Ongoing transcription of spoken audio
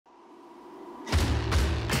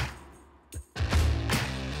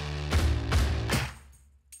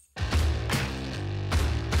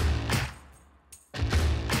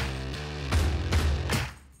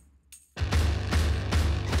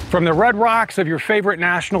From the red rocks of your favorite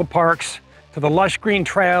national parks to the lush green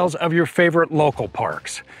trails of your favorite local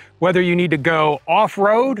parks. Whether you need to go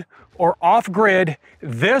off-road or off-grid,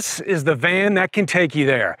 this is the van that can take you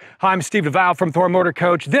there. Hi, I'm Steve DeVal from Thor Motor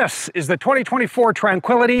Coach. This is the 2024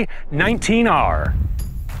 Tranquility 19R.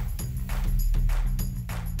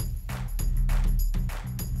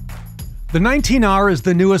 The 19R is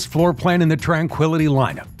the newest floor plan in the Tranquility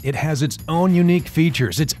lineup. It has its own unique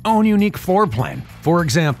features, its own unique floor plan. For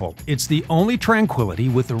example, it's the only Tranquility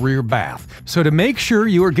with a rear bath. So to make sure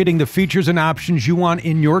you are getting the features and options you want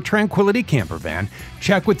in your Tranquility camper van,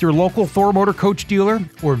 check with your local Thor Motor Coach dealer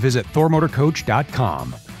or visit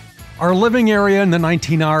thormotorcoach.com. Our living area in the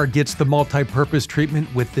 19R gets the multi-purpose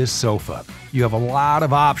treatment with this sofa. You have a lot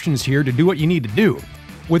of options here to do what you need to do.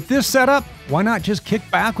 With this setup, why not just kick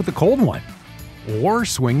back with the cold one? Or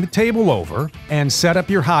swing the table over and set up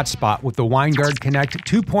your hotspot with the WineGuard Connect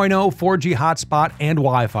 2.0 4G hotspot and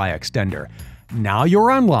Wi-Fi extender. Now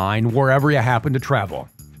you're online wherever you happen to travel.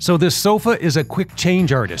 So this sofa is a quick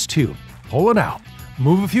change artist too. Pull it out,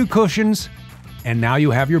 move a few cushions, and now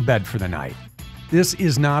you have your bed for the night. This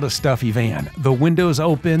is not a stuffy van. The window's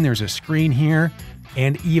open, there's a screen here,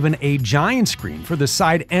 and even a giant screen for the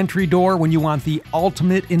side entry door when you want the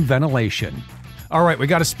ultimate in ventilation. All right, we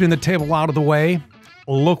got to spin the table out of the way.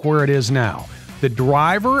 Look where it is now. The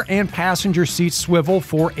driver and passenger seats swivel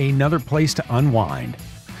for another place to unwind.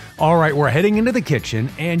 All right, we're heading into the kitchen,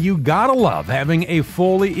 and you gotta love having a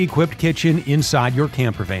fully equipped kitchen inside your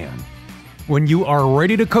camper van. When you are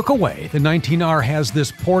ready to cook away, the 19R has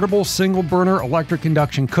this portable single-burner electric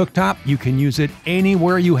induction cooktop. You can use it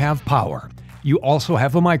anywhere you have power. You also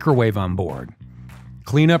have a microwave on board.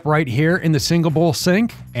 Clean up right here in the single bowl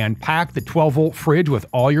sink and pack the 12-volt fridge with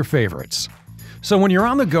all your favorites. So when you're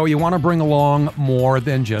on the go, you want to bring along more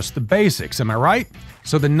than just the basics, am I right?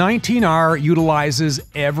 So the 19R utilizes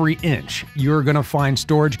every inch. You're going to find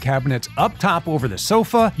storage cabinets up top over the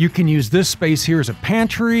sofa. You can use this space here as a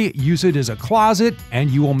pantry, use it as a closet,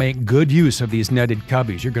 and you will make good use of these netted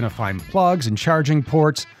cubbies. You're going to find plugs and charging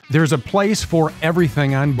ports. There's a place for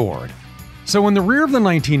everything on board. So in the rear of the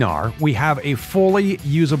 19R, we have a fully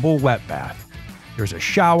usable wet bath. There's a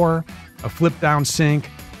shower, a flip-down sink,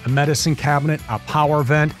 a medicine cabinet, a power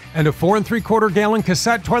vent, and a 4 3/4 gallon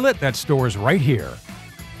cassette toilet that stores right here.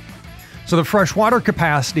 So the fresh water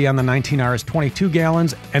capacity on the 19R is 22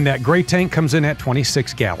 gallons, and that gray tank comes in at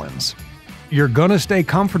 26 gallons. You're gonna stay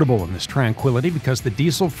comfortable in this Tranquility because the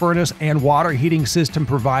diesel furnace and water heating system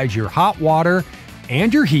provides your hot water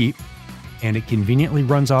and your heat, and it conveniently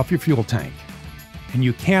runs off your fuel tank. And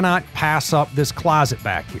you cannot pass up this closet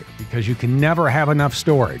back here because you can never have enough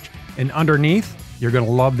storage. And underneath, you're going to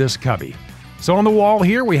love this cubby. So on the wall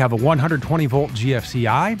here, we have a 120-volt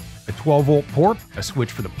GFCI, a 12-volt port, a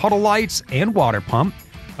switch for the puddle lights and water pump,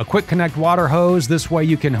 a quick connect water hose. This way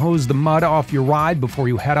you can hose the mud off your ride before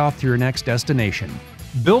you head off to your next destination.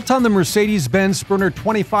 Built on the Mercedes-Benz Sprinter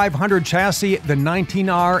 2500 chassis, the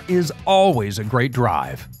 19R is always a great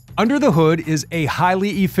drive. Under the hood is a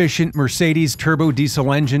highly efficient Mercedes turbo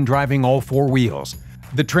diesel engine driving all four wheels.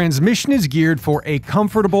 The transmission is geared for a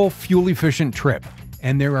comfortable, fuel-efficient trip,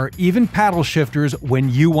 and there are even paddle shifters when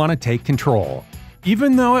you want to take control.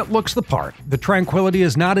 Even though it looks the part, the Tranquility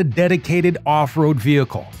is not a dedicated off-road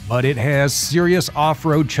vehicle, but it has serious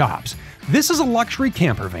off-road chops. This is a luxury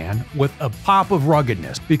camper van with a pop of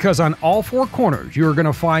ruggedness because on all four corners you're going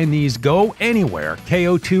to find these Go Anywhere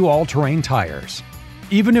KO2 all-terrain tires.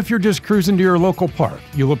 Even if you're just cruising to your local park,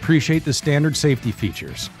 you'll appreciate the standard safety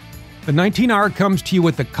features. The 19R comes to you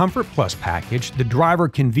with the Comfort Plus package, the Driver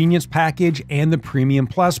Convenience package, and the Premium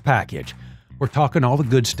Plus package. We're talking all the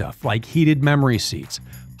good stuff like heated memory seats,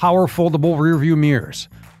 power foldable rearview mirrors,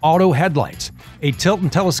 auto headlights, a tilt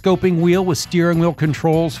and telescoping wheel with steering wheel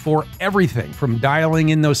controls for everything from dialing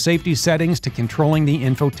in those safety settings to controlling the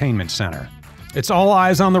infotainment center. It's all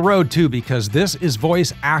eyes on the road too because this is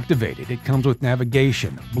voice activated. It comes with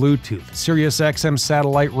navigation, Bluetooth, Sirius XM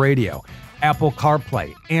satellite radio, Apple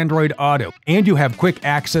CarPlay, Android Auto, and you have quick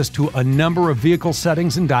access to a number of vehicle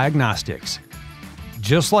settings and diagnostics.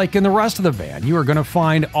 Just like in the rest of the van, you are going to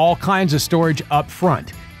find all kinds of storage up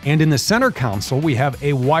front. And in the center console, we have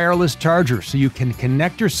a wireless charger so you can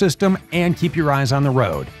connect your system and keep your eyes on the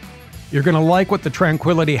road. You're going to like what the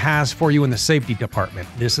Tranquility has for you in the safety department.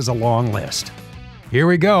 This is a long list. Here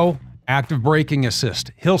we go. Active braking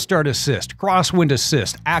assist, hill start assist, crosswind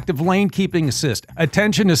assist, active lane keeping assist,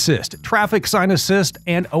 attention assist, traffic sign assist,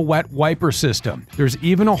 and a wet wiper system. There's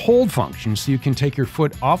even a hold function so you can take your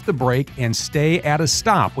foot off the brake and stay at a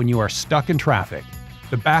stop when you are stuck in traffic.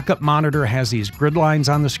 The backup monitor has these grid lines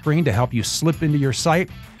on the screen to help you slip into your sight.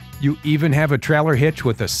 You even have a trailer hitch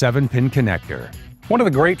with a 7-pin connector. One of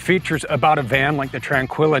the great features about a van like the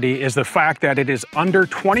Tranquility is the fact that it is under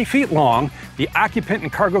 20 feet long. The occupant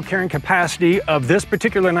and cargo carrying capacity of this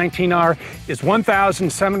particular 19R is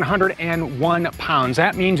 1,701 pounds.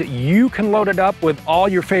 That means you can load it up with all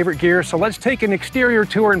your favorite gear. So let's take an exterior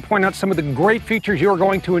tour and point out some of the great features you're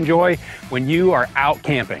going to enjoy when you are out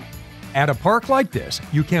camping. At a park like this,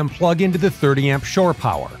 you can plug into the 30-amp shore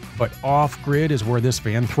power, but off-grid is where this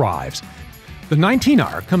van thrives. The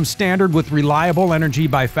 19R comes standard with reliable energy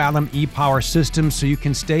by Fathom e-Power systems so you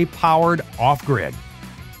can stay powered off-grid.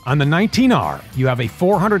 On the 19R, you have a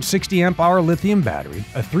 460 amp-hour lithium battery,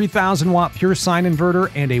 a 3,000-watt pure sine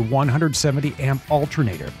inverter, and a 170-amp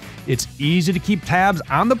alternator. It's easy to keep tabs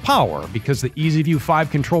on the power because the EasyView 5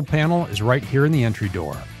 control panel is right here in the entry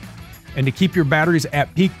door. And to keep your batteries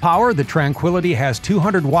at peak power, the Tranquility has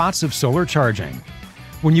 200 watts of solar charging.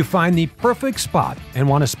 When you find the perfect spot and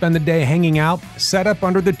want to spend the day hanging out, set up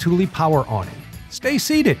under the Thule power awning. Stay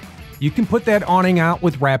seated. You can put that awning out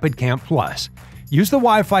with Rapid Camp Plus. Use the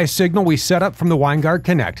Wi-Fi signal we set up from the Winegard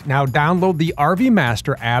Connect. Now download the RV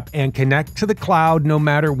Master app and connect to the cloud no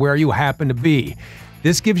matter where you happen to be.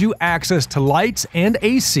 This gives you access to lights and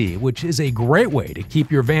AC, which is a great way to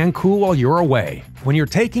keep your van cool while you're away. When you're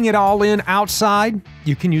taking it all in outside,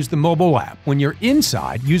 you can use the mobile app. When you're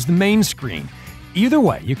inside, use the main screen. Either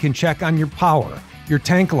way, you can check on your power, your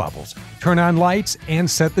tank levels, turn on lights, and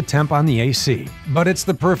set the temp on the AC. But it's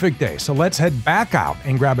the perfect day, so let's head back out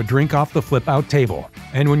and grab a drink off the flip-out table.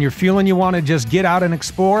 And when you're feeling you want to just get out and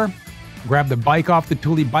explore, grab the bike off the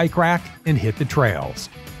Thule bike rack and hit the trails.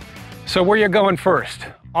 So where you going first?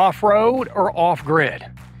 Off-road or off-grid?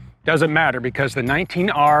 Doesn't matter because the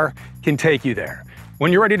 19R can take you there.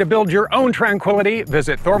 When you're ready to build your own Tranquility,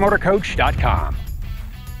 visit thormotorcoach.com.